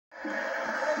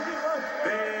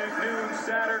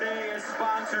Saturday is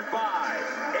sponsored by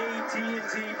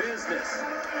AT&T Business.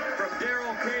 From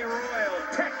Darrell K. Royal,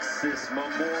 Texas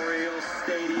Memorial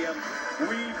Stadium,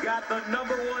 we've got the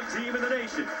 #1 team in the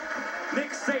nation.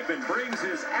 Nick Saban brings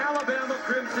his Alabama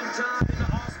Crimson Tide into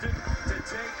Austin to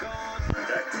take on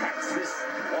the Texas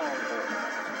Longhorns.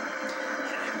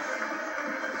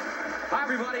 Hi,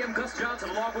 everybody. I'm Gus Johnson,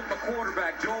 along with my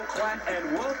quarterback, Joel Klatt,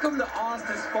 and welcome to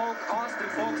Austin,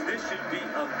 folks. This should be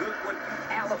a good one.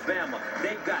 Alabama,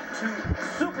 they've got two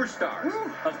superstars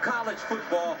of college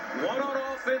football. One on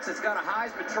offense that's got a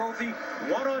Heisman Trophy.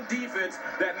 One on defense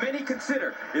that many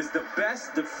consider is the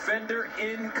best defender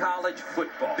in college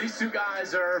football. These two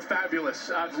guys are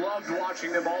fabulous. I've loved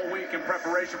watching them all week in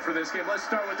preparation for this game. Let's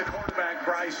start with the quarterback,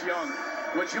 Bryce Young.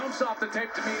 What jumps off the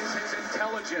tape to me is his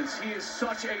intelligence. He is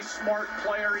such a smart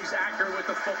player. He's accurate with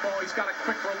the football. He's got a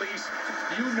quick release.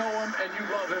 You know him and you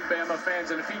love him, Bama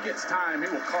fans. And if he gets time, he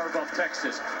will carve up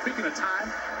Texas. Speaking of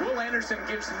time, Will Anderson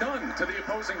gives none to the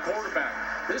opposing quarterback.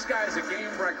 This guy is a game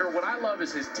wrecker. What I love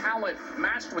is his talent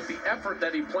matched with the effort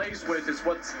that he plays with is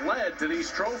what's led to these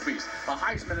trophies. A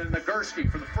Heisman and a Nagurski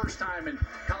for the first time in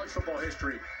college football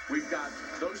history. We've got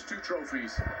those two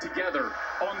trophies together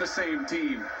on the same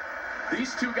team.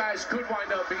 These two guys could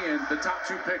wind up being the top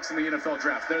 2 picks in the NFL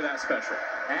draft. They're that special.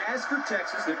 As for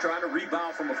Texas, they're trying to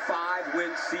rebound from a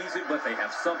 5-win season, but they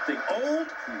have something old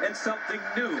and something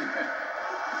new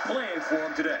playing for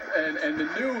them today. And the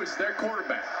new is their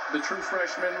quarterback, the true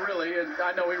freshman, really. And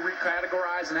I know he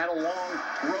recategorized and had a long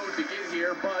road to get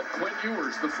here, but Quinn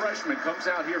Ewers, the freshman, comes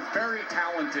out here very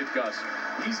talented, Gus.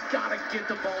 He's got to get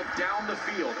the ball down the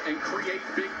field and create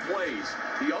big plays.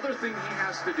 The other thing he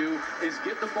has to do is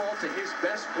get the ball to his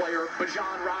best player,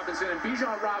 Bijan Robinson. And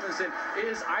Bijan Robinson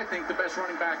is, I think, the best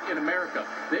running back in America.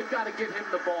 They've got to get him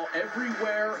the ball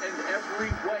everywhere and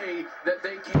every way that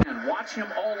they can. Watch him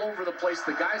all over the place.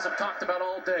 The guys have talked about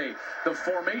all day. The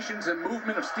formations and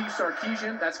movement of Steve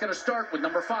Sarkisian, that's going to start with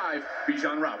number 5,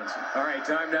 Bijan Robinson. All right,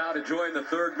 time now to join the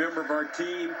third member of our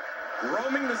team.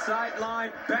 Roaming the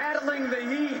sideline, battling the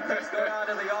heat. Let's go down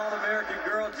to the All-American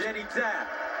girl, Jenny Tapp.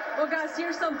 Well, guys,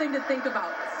 here's something to think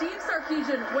about. Steve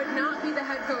Sarkisian would not be the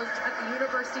head coach at the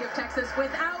University of Texas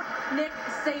without Nick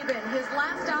Saban. His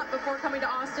last stop before coming to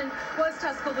Austin was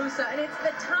Tuscaloosa, and it's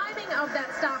the timing of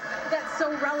that stop that's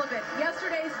so relevant.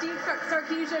 Yesterday, Steve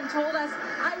Sarkisian told us,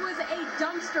 I was a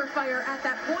dumpster fire at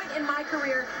that point in my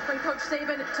career when Coach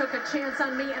Saban took a chance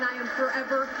on me, and I am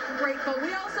forever grateful.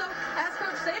 We also asked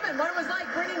Coach Saban what it was like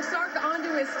bringing Sark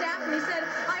onto his staff, and he said,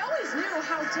 I always knew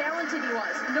how talented he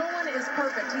was. No one is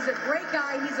perfect. He's a great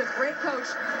guy, he's a great coach,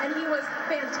 and he was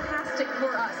fantastic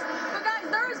for us. But guys,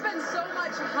 there has been so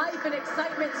much hype and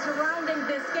excitement surrounding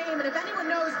this game, and if anyone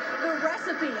knows the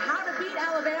recipe, how to beat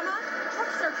Alabama,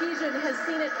 Coach Sarkisian has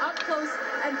seen it up close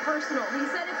and personal. He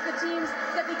said it's the teams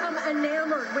that become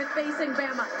enamored with facing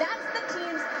Bama. That's the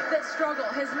teams that struggle.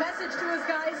 His message to his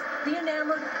guys, be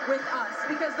enamored with us,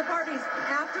 because the parties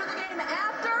after the game,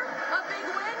 after a big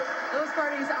win, those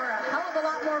parties are a hell of a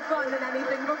lot more fun than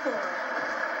anything before.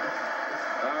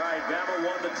 All right, Bama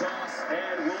won the toss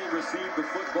and will receive the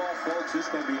football, folks. It's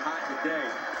going to be hot today.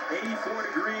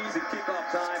 84 degrees at kickoff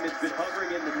time. It's been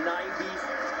hovering in the 90s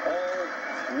all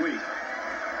week.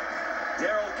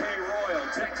 Darrell K. Royal,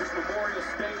 Texas Memorial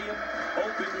Stadium,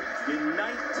 opened in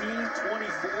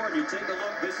 1924. And you take a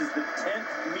look, this is the 10th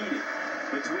meeting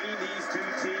between these two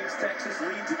teams. Texas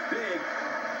leads it big,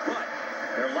 but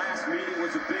their last meeting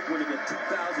was a big one in the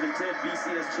 2010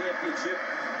 BCS Championship,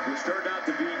 which turned out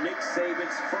to be Nick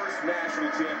Saban's first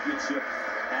national championship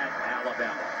at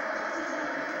Alabama.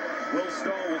 Will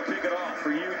Stone will kick it off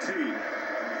for UT.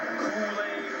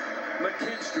 Kool-Aid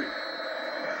McKinstry,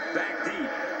 back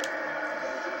deep.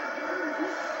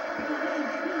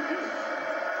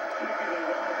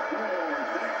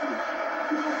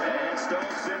 And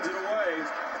Stone sends it away.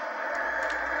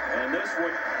 And this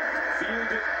one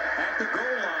fielded at the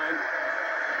goal line.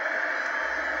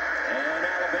 And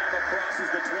Alabama crosses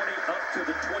the 20 up to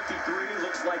the 23.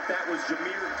 Looks like that was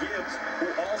Jahmyr Gibbs,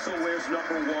 who also wears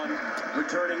number 1,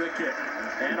 returning the kick.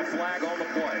 And a flag on the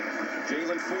play.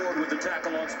 Jalen Ford with the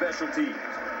tackle on special teams.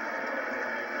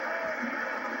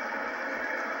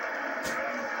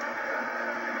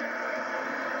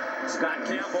 Scott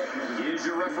Campbell is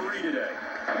your referee today.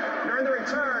 During the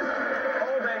return,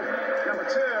 holding number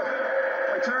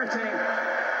 2, return team,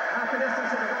 half the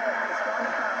distance of the goal.